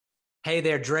Hey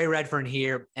there, Dre Redfern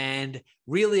here, and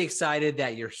really excited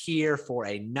that you're here for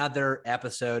another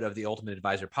episode of the Ultimate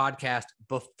Advisor podcast.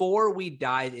 Before we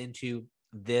dive into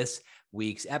this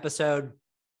week's episode,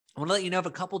 I want to let you know of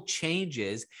a couple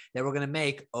changes that we're going to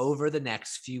make over the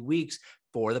next few weeks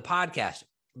for the podcast.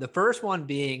 The first one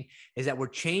being is that we're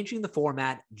changing the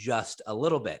format just a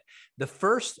little bit. The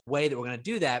first way that we're going to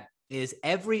do that is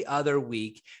every other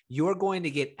week, you're going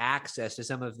to get access to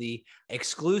some of the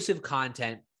exclusive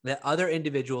content that other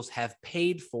individuals have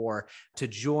paid for to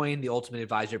join the Ultimate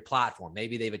Advisor platform.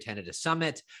 Maybe they've attended a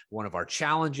summit, one of our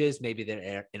challenges, maybe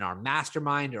they're in our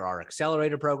Mastermind or our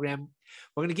accelerator program.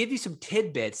 We're going to give you some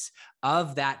tidbits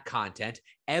of that content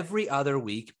every other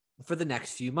week for the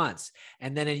next few months.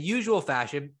 And then in usual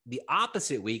fashion, the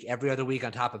opposite week, every other week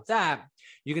on top of that,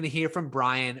 you're going to hear from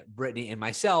Brian, Brittany, and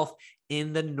myself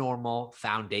in the normal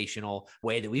foundational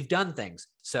way that we've done things.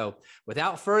 So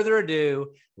without further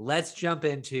ado, let's jump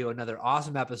into another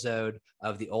awesome episode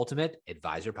of the Ultimate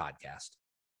Advisor Podcast.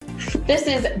 This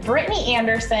is Brittany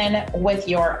Anderson with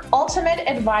your Ultimate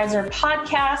Advisor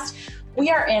Podcast. We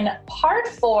are in part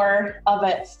 4 of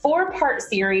a 4-part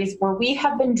series where we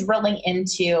have been drilling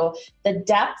into the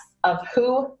depths of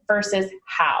who versus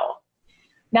how.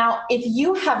 Now, if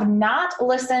you have not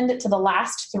listened to the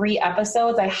last 3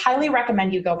 episodes, I highly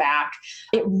recommend you go back.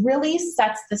 It really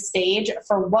sets the stage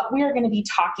for what we are going to be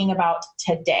talking about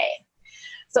today.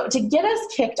 So to get us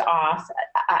kicked off,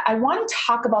 I want to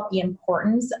talk about the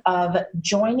importance of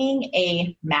joining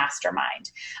a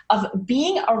mastermind, of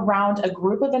being around a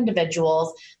group of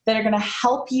individuals that are going to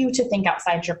help you to think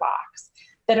outside your box,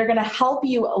 that are going to help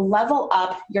you level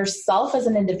up yourself as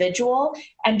an individual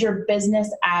and your business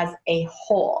as a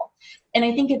whole. And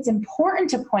I think it's important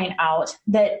to point out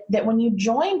that when you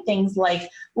join things like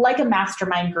a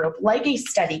mastermind group, like a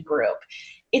study group,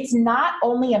 it's not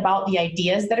only about the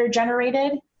ideas that are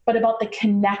generated, but about the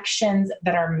connections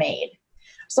that are made.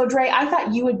 So Dre, I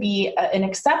thought you would be an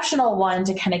exceptional one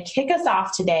to kind of kick us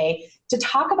off today to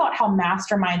talk about how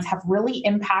masterminds have really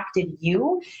impacted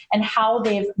you and how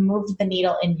they've moved the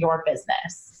needle in your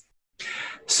business.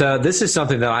 So this is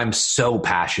something that I'm so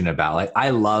passionate about. Like, I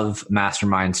love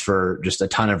masterminds for just a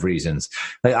ton of reasons.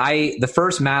 The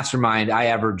first mastermind I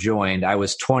ever joined, I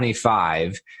was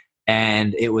 25,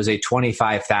 and it was a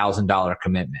 $25,000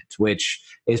 commitment, which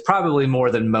is probably more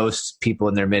than most people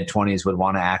in their mid-20s would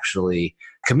want to actually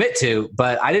commit to.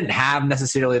 But I didn't have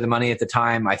necessarily the money at the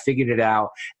time. I figured it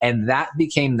out, and that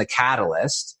became the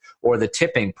catalyst or the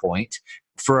tipping point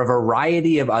for a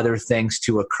variety of other things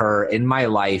to occur in my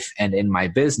life and in my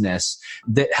business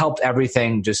that helped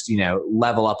everything just,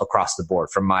 level up across the board,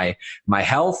 from my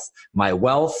health, my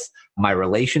wealth, my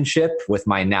relationship with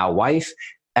my now wife,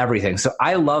 everything. So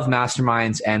I love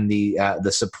masterminds and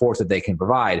the support that they can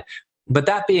provide. But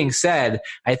that being said,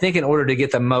 I think in order to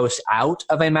get the most out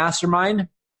of a mastermind,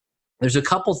 there's a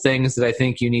couple things that I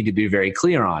think you need to be very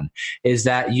clear on, is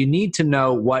that you need to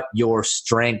know what your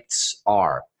strengths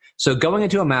are. So going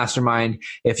into a mastermind,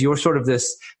 if you're sort of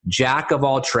this jack of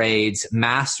all trades,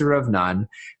 master of none,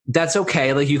 that's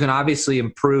okay. Like, you can obviously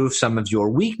improve some of your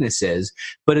weaknesses,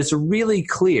 but it's really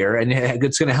clear, and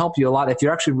it's going to help you a lot if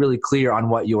you're actually really clear on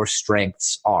what your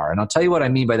strengths are. And I'll tell you what I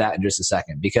mean by that in just a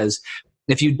second, because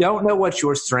if you don't know what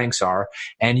your strengths are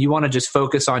and you want to just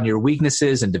focus on your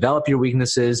weaknesses and develop your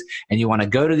weaknesses, and you want to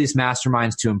go to these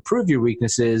masterminds to improve your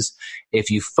weaknesses, if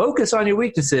you focus on your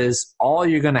weaknesses, all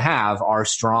you're going to have are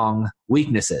strong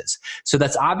weaknesses. So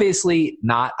that's obviously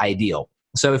not ideal.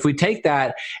 So if we take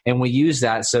that and we use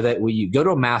that so that when you go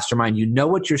to a mastermind, you know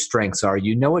what your strengths are,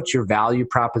 you know what your value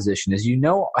proposition is, you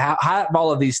know have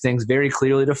all of these things very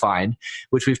clearly defined,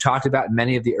 which we've talked about in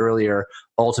many of the earlier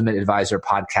Ultimate Advisor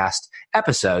podcast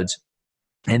episodes.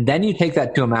 And then you take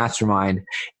that to a mastermind,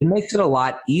 it makes it a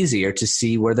lot easier to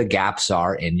see where the gaps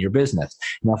are in your business.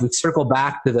 Now, if we circle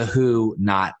back to the who,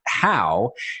 not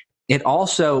how, it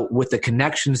also, with the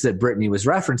connections that Brittany was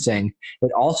referencing,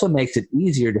 it also makes it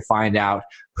easier to find out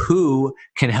who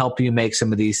can help you make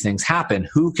some of these things happen,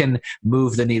 who can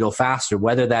move the needle faster,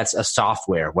 whether that's a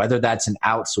software, whether that's an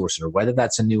outsourcer, whether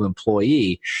that's a new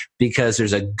employee, because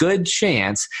there's a good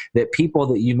chance that people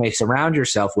that you may surround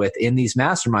yourself with in these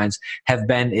masterminds have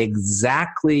been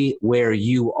exactly where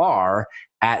you are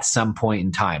at some point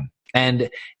in time. And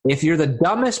if you're the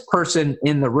dumbest person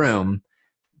in the room,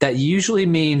 that usually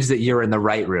means that you're in the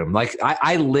right room. Like,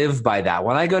 I live by that.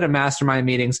 When I go to mastermind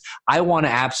meetings, I want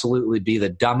to absolutely be the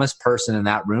dumbest person in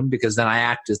that room, because then I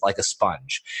act as like a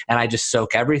sponge and I just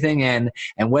soak everything in.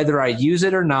 And whether I use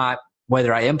it or not,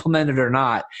 whether I implement it or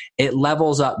not, it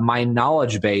levels up my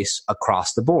knowledge base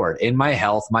across the board in my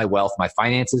health, my wealth, my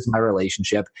finances, my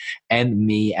relationship, and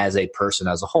me as a person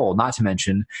as a whole, not to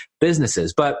mention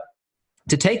businesses. But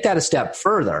to take that a step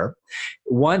further,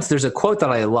 once there's a quote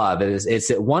that I love, it's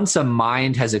that once a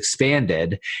mind has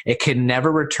expanded, it can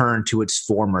never return to its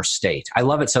former state. I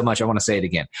love it so much, I want to say it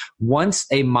again. Once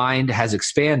a mind has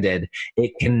expanded,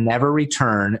 it can never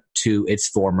return to its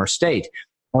former state.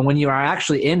 And when you are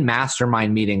actually in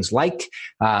mastermind meetings like,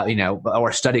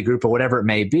 or study group or whatever it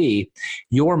may be,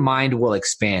 your mind will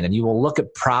expand and you will look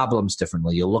at problems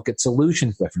differently. You'll look at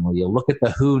solutions differently. You'll look at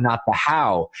the who, not the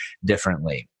how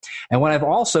differently. And what I've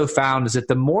also found is that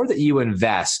the more that you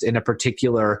invest in a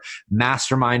particular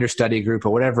mastermind or study group or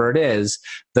whatever it is,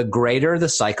 the greater the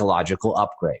psychological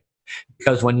upgrade.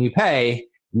 Because when you pay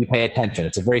attention.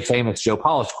 It's a very famous Joe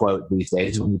Polish quote these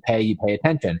days. When you pay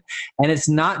attention. And it's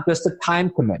not just a time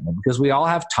commitment, because we all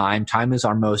have time. Time is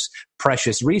our most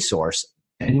precious resource.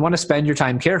 And you want to spend your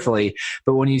time carefully.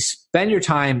 But when you spend your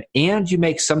time and you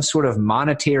make some sort of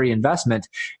monetary investment,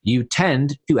 you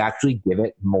tend to actually give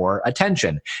it more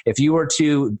attention. If you were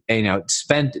to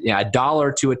spend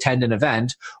 $1 to attend an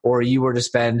event, or you were to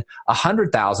spend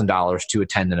 $100,000 to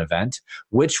attend an event,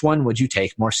 which one would you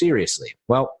take more seriously?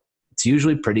 Well, it's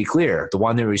usually pretty clear. The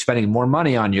one that you're spending more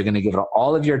money on, you're going to give it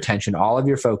all of your attention, all of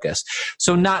your focus.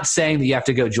 So not saying that you have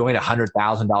to go join a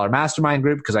 $100,000 mastermind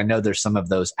group, because I know there's some of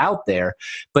those out there,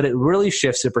 but it really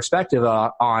shifts the perspective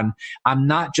on I'm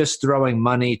not just throwing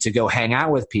money to go hang out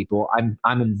with people.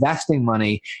 I'm investing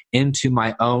money into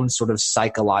my own sort of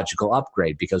psychological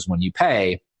upgrade, because when you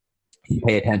pay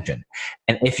attention.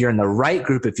 And if you're in the right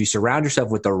group, if you surround yourself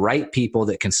with the right people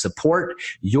that can support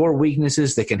your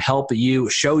weaknesses, that can help you,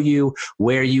 show you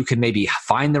where you can maybe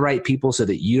find the right people so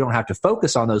that you don't have to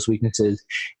focus on those weaknesses,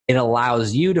 it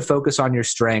allows you to focus on your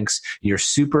strengths, your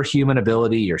superhuman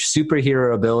ability, your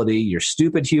superhero ability, your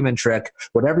stupid human trick,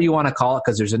 whatever you want to call it,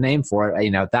 because there's a name for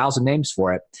it, 1,000 names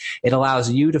for it. It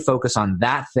allows you to focus on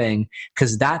that thing,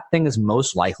 because that thing is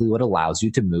most likely what allows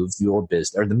you to move your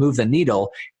business, or to move the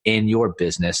needle in your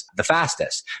business the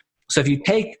fastest. So if you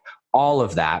take all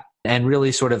of that and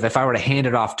really sort of, if I were to hand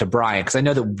it off to Brian, because I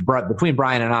know that between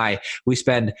Brian and I, we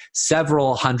spend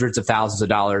several hundreds of thousands of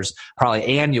dollars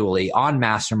probably annually on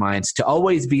masterminds to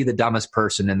always be the dumbest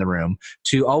person in the room,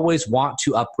 to always want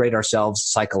to upgrade ourselves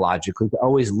psychologically, to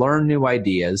always learn new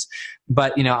ideas.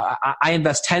 But, I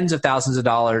invest tens of thousands of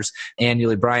dollars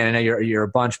annually. Brian, I know you're a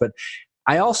bunch, but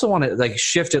I also want to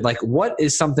shift it. What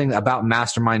is something about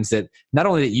masterminds that not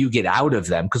only that you get out of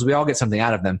them, because we all get something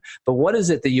out of them, but what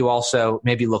is it that you also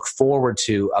maybe look forward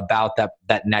to about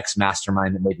that next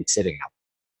mastermind that may be sitting out?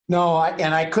 No,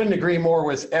 I couldn't agree more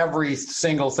with every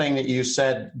single thing that you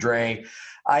said, Dre.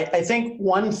 I think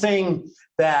one thing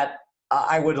that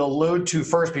I would allude to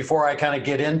first before I kind of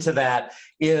get into that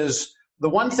is the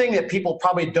one thing that people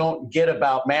probably don't get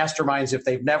about masterminds if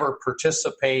they've never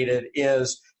participated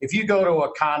is if you go to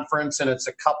a conference and it's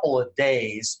a couple of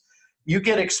days, you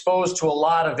get exposed to a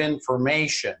lot of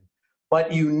information,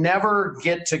 but you never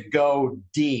get to go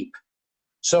deep.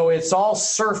 So it's all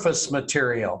surface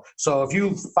material. So if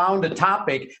you found a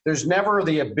topic, there's never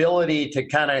the ability to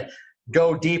kind of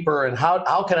go deeper and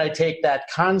how can I take that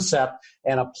concept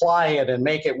and apply it and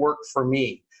make it work for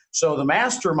me? So the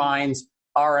masterminds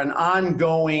are an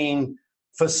ongoing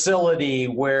facility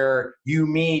where you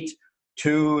meet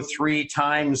 2-3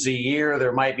 times a year.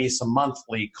 There might be some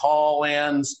monthly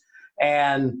call-ins,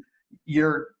 and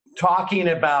you're talking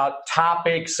about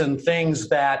topics and things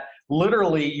that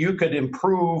literally you could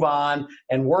improve on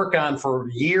and work on for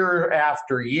year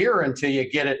after year until you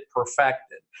get it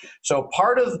perfected. So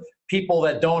part of people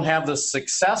that don't have the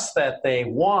success that they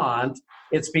want,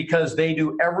 it's because they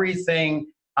do everything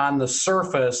on the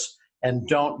surface and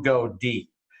don't go deep.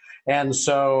 And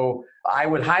so I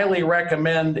would highly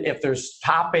recommend, if there's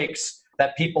topics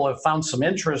that people have found some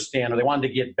interest in or they wanted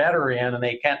to get better in and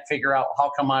they can't figure out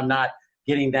how come I'm not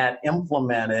getting that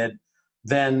implemented,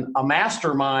 then a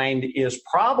mastermind is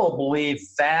probably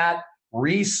that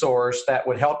resource that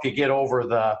would help you get over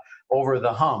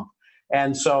the hump.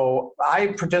 And so I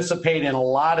participate in a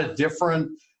lot of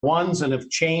different ones and have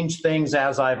changed things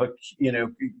as I've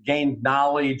gained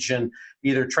knowledge and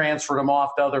either transferred them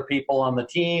off to other people on the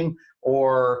team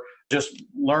or just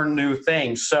learn new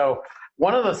things. So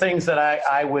one of the things that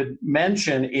I would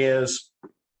mention is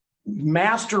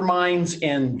masterminds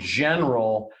in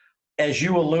general, as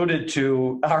you alluded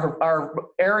to, are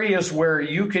areas where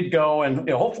you could go and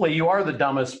hopefully you are the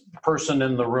dumbest person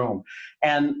in the room.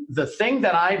 And the thing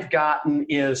that I've gotten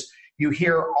is you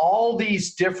hear all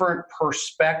these different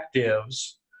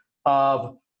perspectives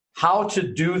of how to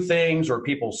do things or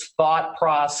people's thought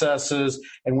processes.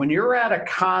 And when you're at a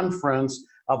conference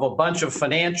of a bunch of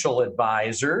financial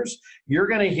advisors, you're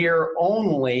going to hear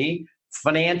only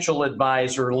financial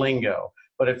advisor lingo.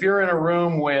 But if you're in a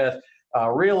room with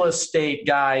real estate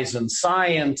guys and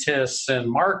scientists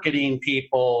and marketing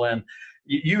people and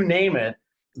you name it,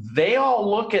 they all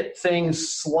look at things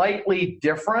slightly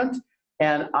different.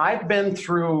 And I've been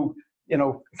through,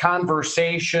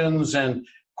 conversations and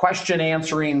question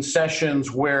answering sessions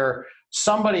where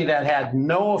somebody that had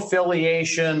no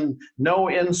affiliation, no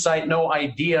insight, no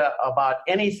idea about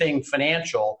anything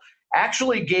financial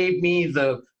actually gave me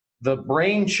the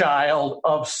brainchild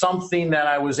of something that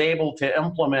I was able to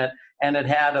implement, and it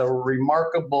had a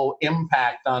remarkable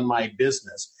impact on my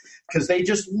business because they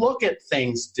just look at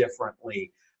things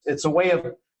differently. It's a way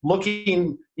of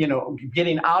looking,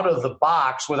 getting out of the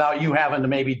box without you having to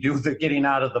maybe do the getting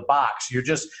out of the box. You're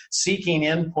just seeking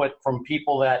input from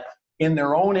people that in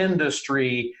their own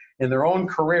industry, in their own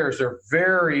careers, they're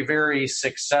very, very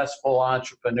successful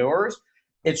entrepreneurs.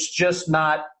 It's just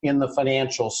not in the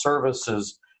financial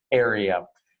services area.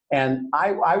 And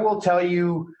I will tell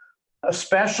you,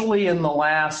 especially in the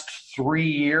last 3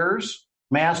 years,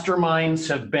 masterminds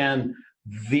have been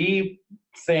the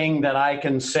thing that I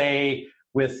can say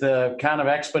with the kind of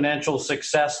exponential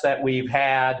success that we've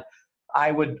had.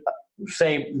 I would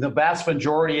say the vast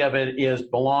majority of it is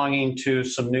belonging to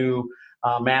some new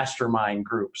mastermind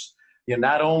groups.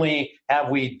 Not only have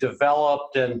we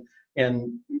developed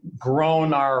and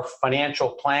grown our financial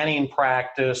planning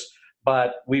practice,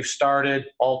 but we've started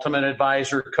Ultimate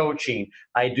Advisor Coaching.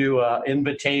 I do an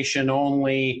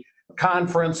invitation-only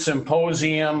conference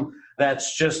symposium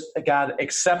that's just got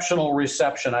exceptional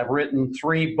reception. I've written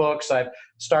 3 books. I've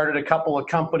started a couple of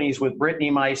companies with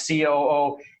Brittany, my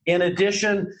COO. In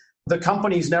addition, the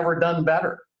company's never done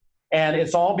better. And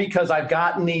it's all because I've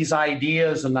gotten these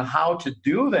ideas and the how to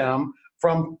do them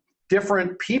from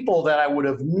different people that I would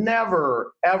have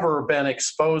never, ever been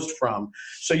exposed from.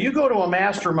 So you go to a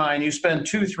mastermind, you spend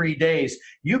 2-3 days,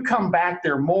 you come back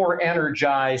there more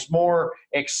energized, more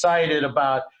excited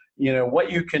about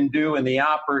what you can do and the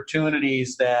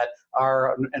opportunities that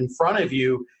are in front of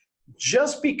you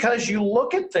just because you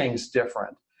look at things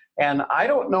different. And I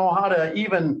don't know how to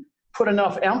even put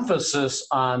enough emphasis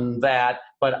on that,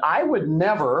 but I would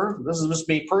never, this is just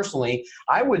me personally,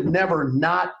 I would never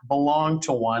not belong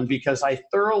to one because I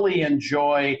thoroughly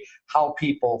enjoy how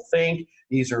people think.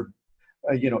 These are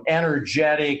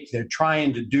energetic, they're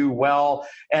trying to do well.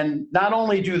 And not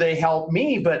only do they help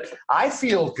me, but I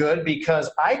feel good because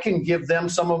I can give them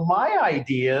some of my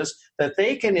ideas that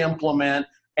they can implement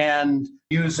and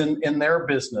use in their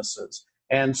businesses.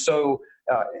 And so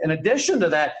in addition to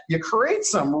that, you create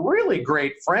some really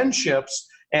great friendships.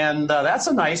 And that's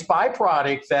a nice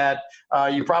byproduct that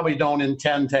you probably don't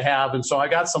intend to have. And so I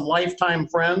got some lifetime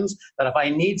friends that if I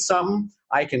need something,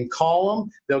 I can call them.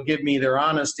 They'll give me their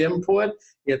honest input.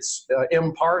 It's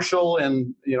impartial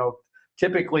and,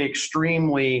 typically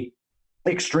extremely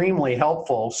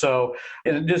helpful. So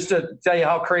just to tell you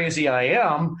how crazy I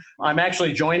am, I'm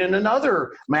actually joining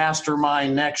another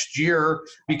mastermind next year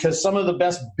because some of the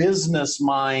best business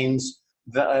minds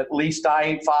that at least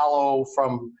I follow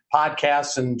from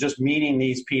podcasts and just meeting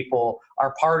these people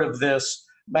are part of this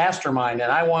mastermind.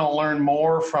 And I want to learn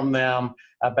more from them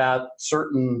about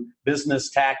certain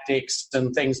business tactics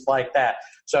and things like that.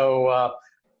 So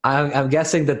I'm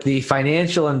guessing that the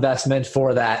financial investment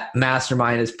for that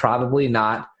mastermind is probably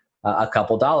not a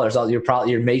couple dollars.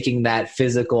 You're making that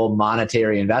physical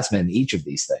monetary investment in each of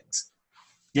these things.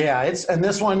 Yeah, and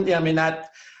this one,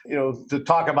 to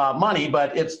talk about money,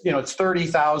 but it's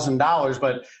 $30,000,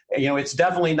 but it's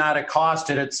definitely not a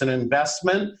cost. It's an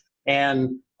investment,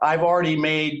 and I've already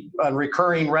made a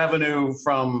recurring revenue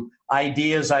from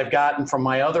ideas I've gotten from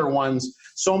my other ones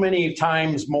so many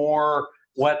times more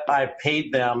what I've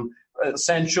paid them.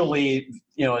 Essentially,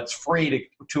 it's free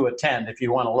to attend if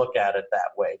you want to look at it that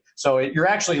way. So you're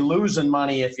actually losing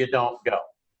money if you don't go.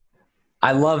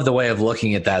 I love the way of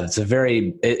looking at that.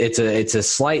 It's a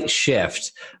slight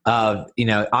shift of,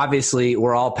 obviously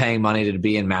we're all paying money to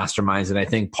be in masterminds. And I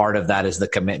think part of that is the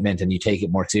commitment and you take it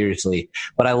more seriously.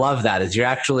 But I love that is you're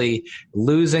actually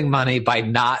losing money by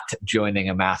not joining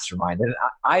a mastermind. And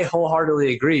I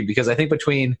wholeheartedly agree because I think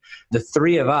between the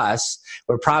 3 of us,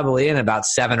 we're probably in about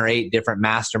 7 or 8 different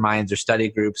masterminds or study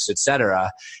groups, et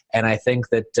cetera. And I think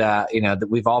that, that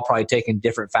we've all probably taken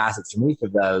different facets from each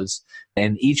of those.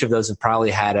 And each of those have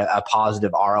probably had a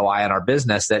positive ROI on our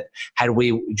business that had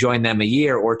we joined them a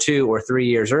year or 2 or 3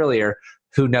 years earlier,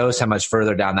 who knows how much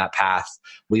further down that path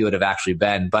we would have actually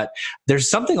been. But there's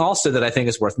something also that I think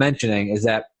is worth mentioning is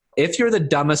that if you're the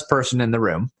dumbest person in the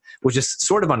room, which is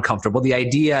sort of uncomfortable, the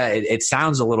idea, it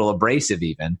sounds a little abrasive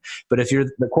even, but if you're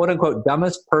the quote unquote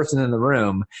dumbest person in the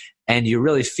room and you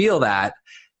really feel that,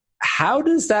 how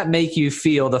does that make you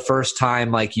feel the first time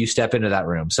like you step into that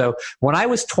room? So when I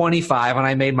was 25 and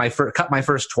I made cut my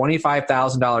first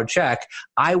 $25,000 check,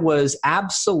 I was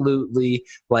absolutely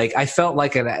like, I felt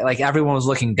like everyone was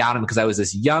looking down on me because I was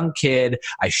this young kid.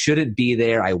 I shouldn't be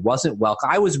there. I wasn't welcome.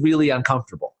 I was really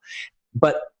uncomfortable.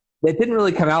 But it didn't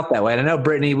really come out that way. And I know,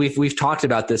 Brittany, we've talked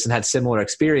about this and had similar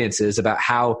experiences about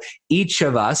how each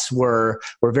of us were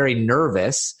very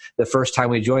nervous the first time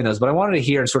we joined those. But I wanted to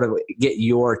hear and sort of get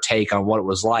your take on what it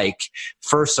was like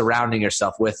first surrounding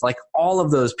yourself with like all of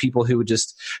those people who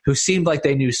seemed like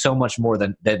they knew so much more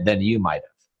than you might have.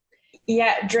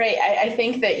 Yeah, Dre, I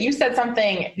think that you said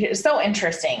something so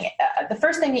interesting. The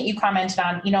first thing that you commented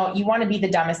on, you want to be the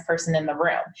dumbest person in the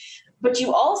room. But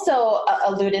you also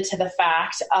alluded to the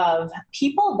fact of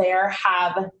people there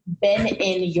have been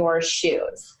in your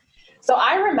shoes. So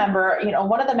I remember,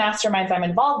 one of the masterminds I'm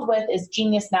involved with is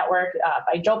Genius Network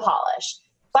by Joe Polish.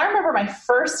 So I remember my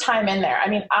first time in there. I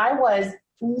mean, I was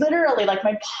literally like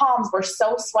my palms were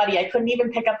so sweaty. I couldn't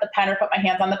even pick up the pen or put my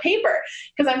hands on the paper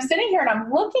because I'm sitting here and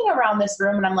I'm looking around this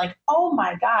room and I'm like, oh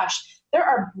my gosh, there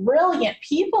are brilliant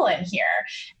people in here.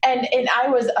 And I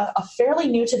was a fairly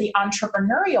new to the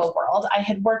entrepreneurial world. I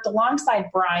had worked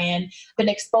alongside Brian, been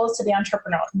exposed to the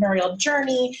entrepreneurial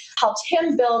journey, helped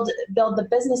him build the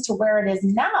business to where it is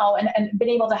now and been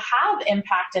able to have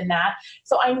impact in that.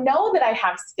 So I know that I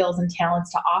have skills and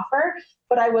talents to offer,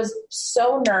 but I was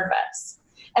so nervous.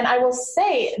 And I will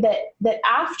say that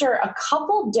after a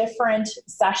couple different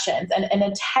sessions and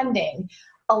attending,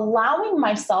 allowing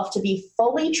myself to be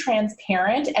fully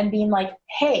transparent and being like,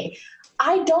 hey,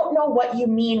 I don't know what you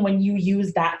mean when you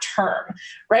use that term,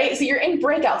 right? So you're in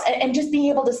breakouts and just being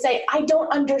able to say, I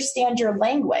don't understand your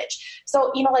language.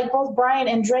 So, like both Brian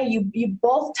and Dre, you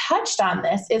both touched on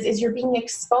this, is you're being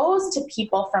exposed to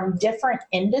people from different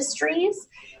industries.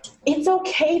 It's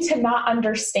okay to not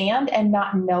understand and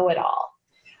not know it all.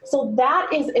 So that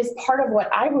is part of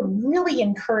what I would really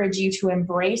encourage you to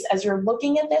embrace as you're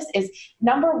looking at this is,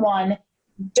 number one,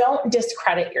 don't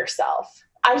discredit yourself.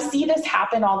 I see this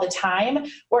happen all the time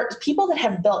where people that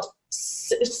have built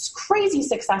crazy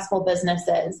successful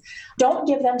businesses don't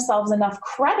give themselves enough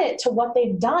credit to what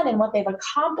they've done and what they've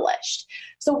accomplished.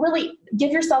 So really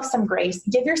give yourself some grace,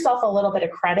 give yourself a little bit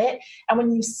of credit. And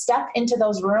when you step into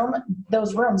those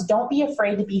rooms, don't be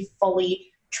afraid to be fully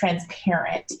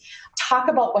transparent. Talk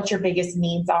about what your biggest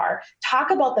needs are.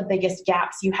 Talk about the biggest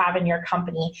gaps you have in your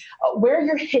company, where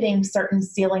you're hitting certain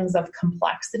ceilings of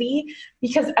complexity,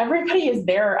 because everybody is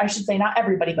there. I should say not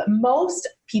everybody, but most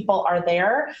people are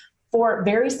there for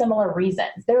very similar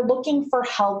reasons. They're looking for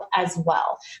help as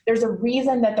well. There's a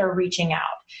reason that they're reaching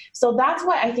out. So that's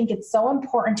why I think it's so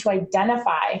important to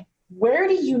identify where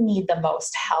do you need the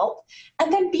most help?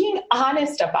 And then being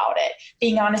honest about it,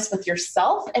 being honest with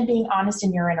yourself and being honest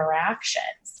in your interactions.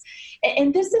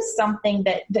 And this is something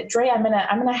that Dre, I'm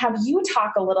gonna have you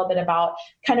talk a little bit about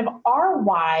kind of our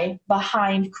why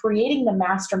behind creating the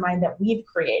mastermind that we've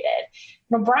created.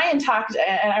 Brian talked,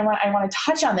 and I want to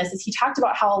touch on this, is he talked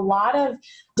about how a lot of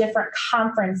different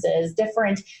conferences,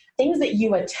 different things that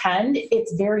you attend,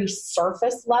 it's very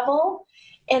surface level.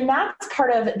 And that's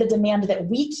part of the demand that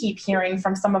we keep hearing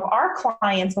from some of our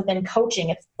clients within coaching.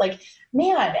 It's like,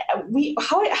 man,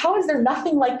 how is there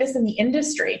nothing like this in the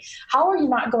industry? How are you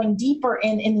not going deeper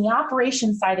in the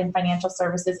operations side in financial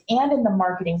services and in the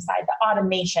marketing side, the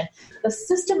automation, the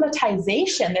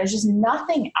systematization? There's just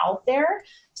nothing out there.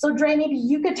 So Dre, maybe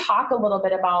you could talk a little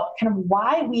bit about kind of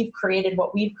why we've created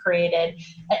what we've created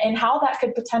and how that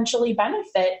could potentially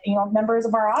benefit, members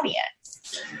of our audience.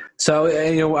 So,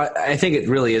 I think it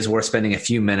really is worth spending a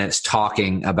few minutes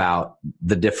talking about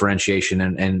the differentiation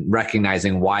and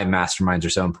recognizing why masterminds are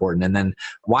so important and then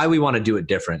why we want to do it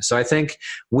different. So I think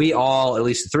we all, at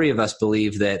least the three of us,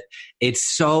 believe that it's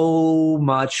so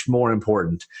much more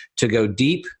important to go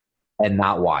deep and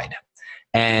not wide.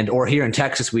 Or here in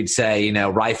Texas, we'd say,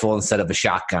 rifle instead of a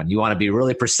shotgun. You want to be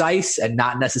really precise and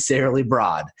not necessarily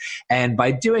broad. And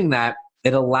by doing that,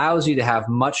 it allows you to have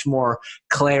much more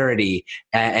clarity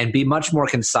and be much more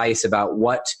concise about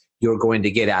what you're going to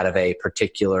get out of a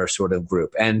particular sort of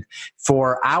group. And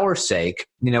for our sake,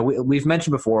 we've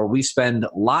mentioned before, we spend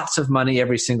lots of money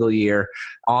every single year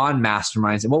on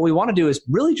masterminds. And what we want to do is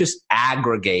really just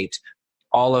aggregate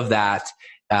all of that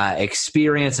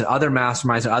experience and other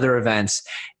masterminds and other events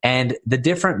and the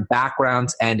different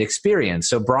backgrounds and experience.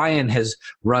 So Brian has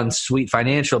run Sweet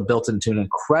Financial, built into an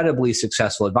incredibly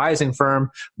successful advising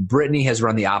firm. Brittany has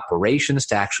run the operations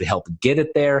to actually help get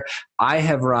it there. I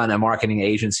have run a marketing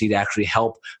agency to actually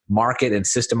help market and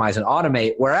systemize and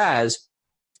automate, whereas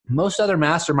most other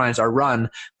masterminds are run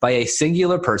by a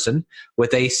singular person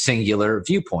with a singular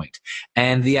viewpoint.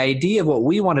 And the idea of what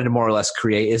we wanted to more or less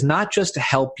create is not just to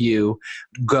help you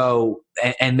go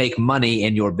and make money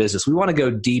in your business. We want to go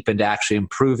deep into actually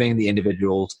improving the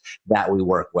individuals that we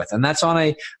work with. And that's on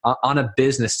a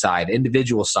business side,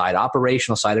 individual side,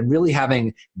 operational side, and really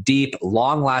having deep,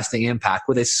 long-lasting impact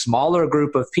with a smaller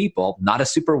group of people, not a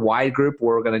super wide group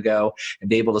where we're going to go and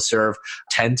be able to serve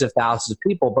tens of thousands of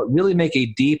people, but really make a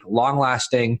deep,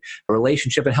 long-lasting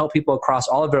relationship and help people across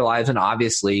all of their lives and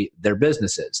obviously their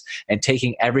businesses, and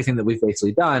taking everything that we've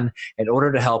basically done in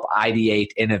order to help ideate,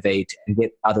 innovate, and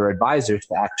get other advisors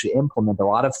to actually implement a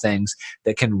lot of things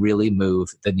that can really move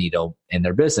the needle in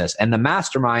their business. And the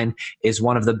mastermind is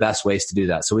one of the best ways to do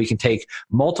that. So we can take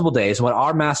multiple days. And what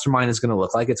our mastermind is going to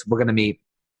look like, we're going to meet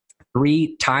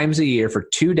 3 times a year for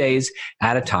 2 days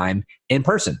at a time in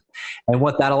person. And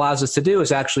what that allows us to do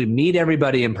is actually meet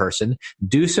everybody in person,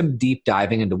 do some deep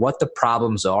diving into what the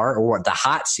problems are, or what the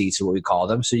hot seats are, what we call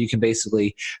them. So you can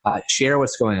basically share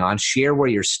what's going on, share where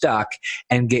you're stuck,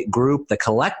 and get the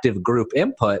collective group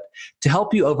input to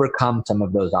help you overcome some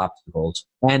of those obstacles.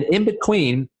 And in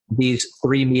between these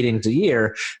 3 meetings a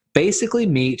year, basically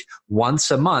meet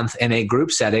once a month in a group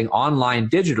setting online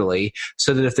digitally,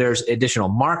 so that if there's additional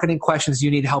marketing questions you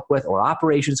need help with, or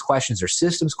operations questions or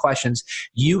systems questions,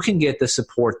 you can get the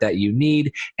support that you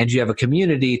need, and you have a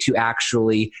community to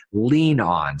actually lean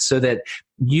on, so that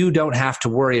you don't have to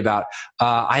worry about,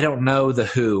 I don't know the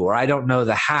who, or I don't know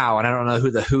the how, and I don't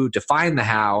know who to find the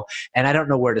how, and I don't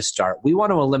know where to start. We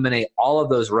want to eliminate all of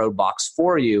those roadblocks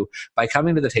for you by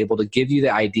coming to the table to give you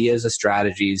the ideas, the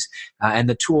strategies, and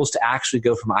the tools to actually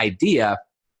go from idea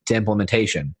to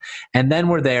implementation. And then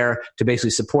we're there to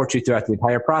basically support you throughout the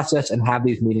entire process and have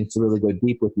these meetings to really go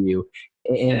deep with you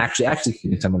in actually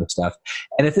executing some of the stuff.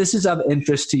 And if this is of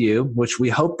interest to you, which we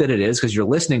hope that it is, because you're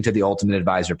listening to the Ultimate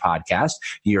Advisor podcast,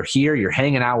 you're here, you're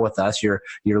hanging out with us, you're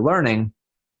learning,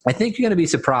 I think you're going to be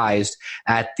surprised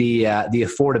at the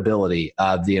affordability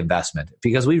of the investment,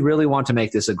 because we really want to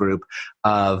make this a group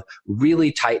of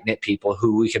really tight-knit people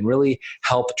who we can really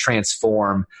help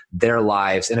transform their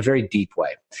lives in a very deep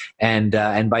way. And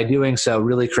by doing so,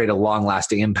 really create a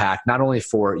long-lasting impact, not only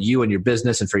for you and your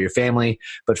business and for your family,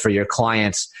 but for your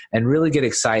clients, and really get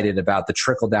excited about the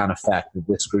trickle-down effect that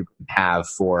this group can have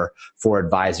for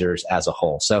advisors as a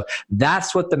whole. So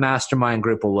that's what the mastermind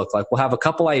group will look like. We'll have a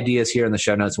couple ideas here in the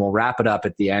show notes. We'll wrap it up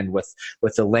at the end with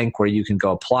the link where you can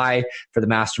go apply for the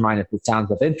mastermind if it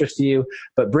sounds of interest to you.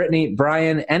 But Brittany,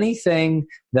 Brian, anything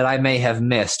that I may have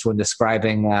missed when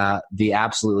describing the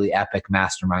absolutely epic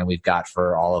mastermind we've got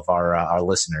for all of our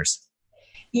listeners?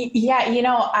 Yeah,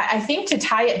 I think to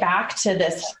tie it back to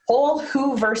this whole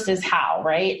who versus how,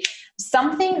 right?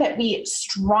 Something that we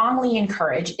strongly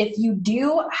encourage, if you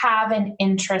do have an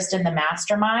interest in the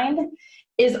mastermind,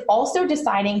 is also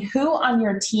deciding who on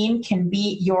your team can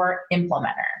be your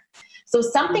implementer. So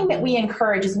something that we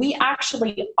encourage is we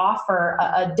actually offer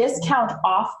a discount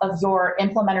off of your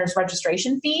implementer's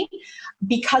registration fee,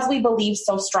 because we believe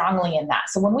so strongly in that.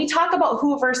 So when we talk about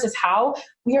who versus how,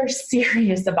 we are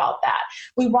serious about that.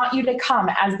 We want you to come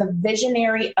as the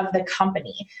visionary of the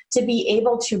company, to be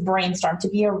able to brainstorm, to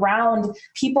be around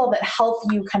people that help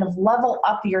you kind of level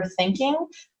up your thinking,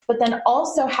 but then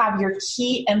also have your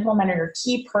key implementer, your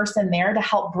key person there to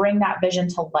help bring that vision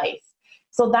to life.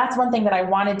 So that's one thing that I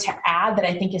wanted to add that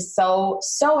I think is so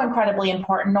incredibly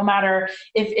important, no matter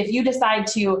if you decide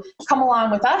to come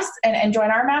along with us and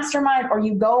join our mastermind, or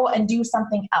you go and do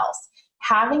something else.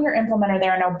 Having your implementer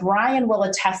there, I know Brian will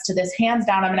attest to this hands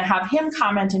down. I'm going to have him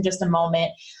comment in just a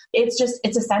moment. It's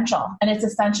essential. And it's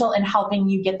essential in helping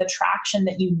you get the traction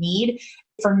that you need,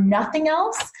 for nothing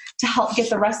else, to help get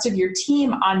the rest of your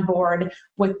team on board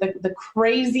with the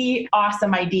crazy,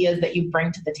 awesome ideas that you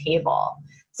bring to the table.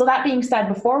 So that being said,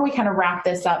 before we kind of wrap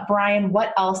this up, Brian,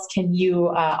 what else can you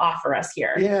offer us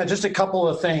here? Yeah, just a couple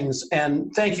of things.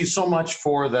 And thank you so much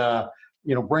for the,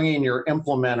 bringing your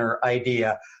implementer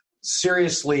idea.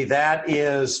 Seriously, that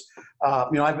is,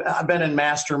 I've been in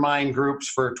mastermind groups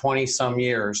for 20 some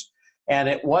years. And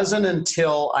it wasn't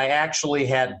until I actually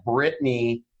had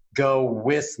Brittany go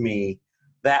with me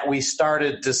that we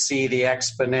started to see the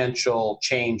exponential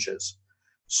changes.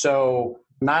 So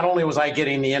not only was I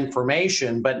getting the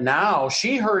information, but now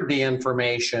she heard the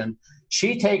information,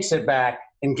 she takes it back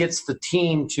and gets the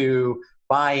team to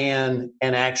buy in,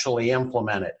 and actually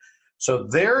implement it. So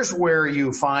there's where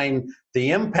you find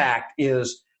the impact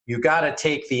is you got to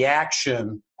take the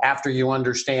action after you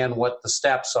understand what the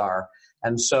steps are.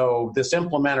 And so this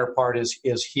implementer part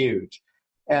is huge.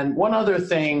 And one other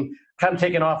thing, kind of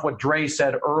taking off what Dre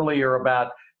said earlier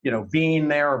about, being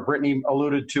there, or Brittany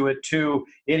alluded to it too,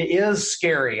 it is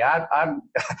scary. I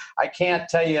can't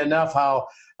tell you enough how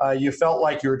you felt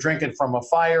like you were drinking from a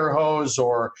fire hose,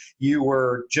 or you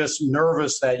were just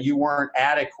nervous that you weren't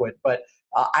adequate. But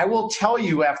I will tell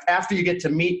you, after you get to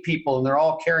meet people and they're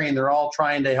all caring, they're all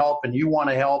trying to help, and you want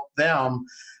to help them,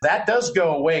 that does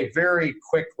go away very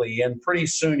quickly. And pretty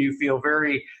soon you feel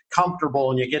very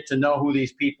comfortable and you get to know who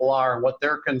these people are and what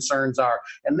their concerns are.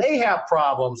 And they have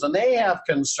problems and they have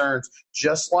concerns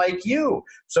just like you.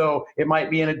 So it might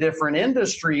be in a different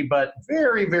industry, but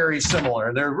very, very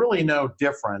similar. They're really no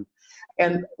different.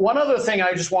 And one other thing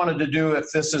I just wanted to do,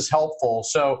 if this is helpful.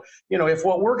 So, if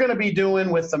what we're going to be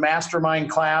doing with the Mastermind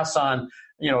class on,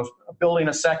 building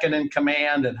a second in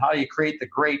command and how you create the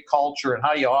great culture and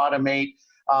how you automate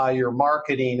your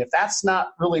marketing, if that's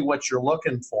not really what you're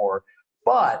looking for,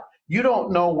 but you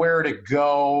don't know where to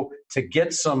go to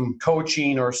get some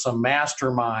coaching or some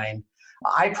mastermind,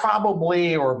 I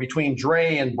probably, or between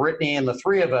Dre and Brittany and the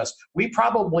three of us, we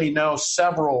probably know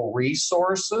several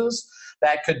resources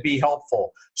that could be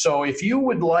helpful. So if you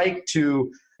would like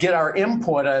to get our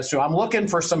input as to, I'm looking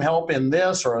for some help in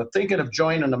this, or thinking of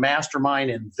joining the mastermind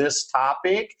in this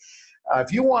topic,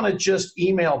 if you want to just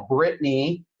email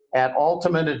Brittany at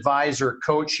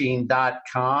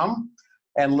ultimateadvisorcoaching.com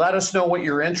and let us know what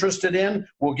you're interested in.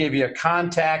 We'll give you a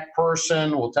contact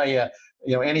person. We'll tell you,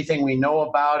 anything we know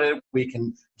about it. We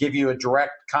can give you a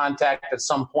direct contact at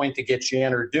some point to get you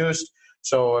introduced.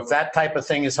 So if that type of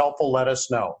thing is helpful, let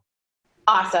us know.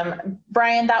 Awesome.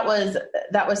 Brian, that was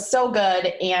so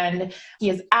good. And he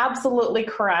is absolutely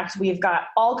correct. We've got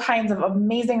all kinds of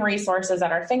amazing resources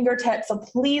at our fingertips. So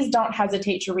please don't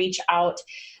hesitate to reach out.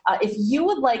 If you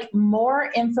would like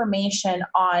more information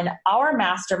on our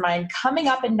mastermind coming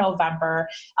up in November,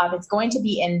 it's going to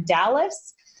be in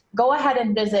Dallas. Go ahead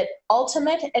and visit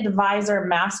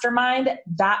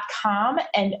ultimateadvisormastermind.com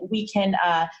and we can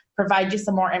provide you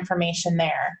some more information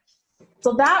there.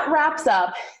 So that wraps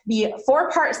up the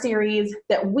 4-part series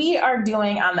that we are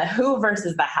doing on the who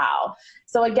versus the how.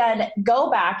 So again,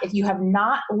 go back. If you have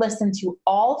not listened to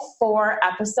all 4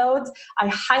 episodes, I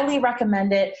highly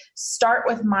recommend it. Start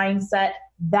with mindset.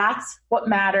 That's what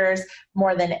matters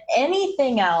more than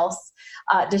anything else.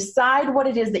 Decide what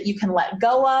it is that you can let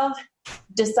go of.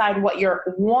 Decide what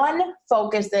your one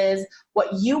focus is, what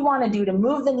you want to do to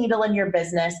move the needle in your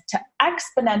business to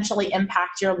exponentially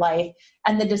impact your life,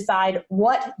 and then decide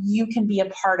what you can be a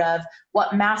part of,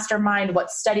 what mastermind,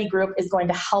 what study group is going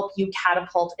to help you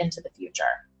catapult into the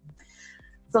future.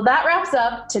 So that wraps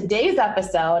up today's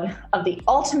episode of the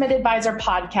Ultimate Advisor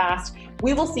Podcast.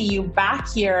 We will see you back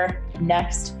here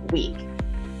next week.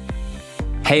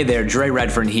 Hey there, Dre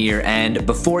Redfern here, and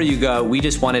before you go, we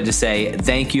just wanted to say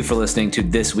thank you for listening to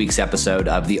this week's episode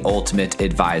of the Ultimate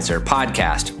Advisor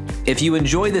Podcast. If you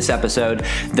enjoyed this episode,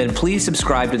 then please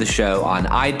subscribe to the show on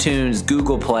iTunes,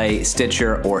 Google Play,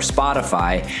 Stitcher, or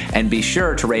Spotify, and be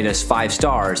sure to rate us 5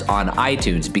 stars on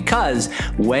iTunes, because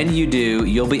when you do,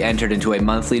 you'll be entered into a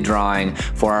monthly drawing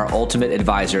for our Ultimate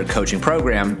Advisor coaching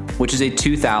program, which is a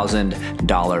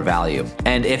 $2,000 value.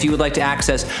 And if you would like to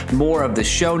access more of the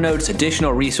show notes,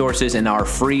 additional resources, and our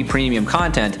free premium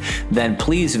content, then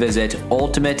please visit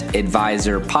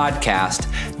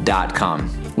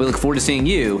ultimateadvisorpodcast.com. We look forward to seeing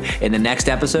you in the next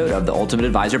episode of the Ultimate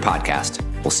Advisor Podcast.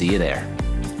 We'll see you there.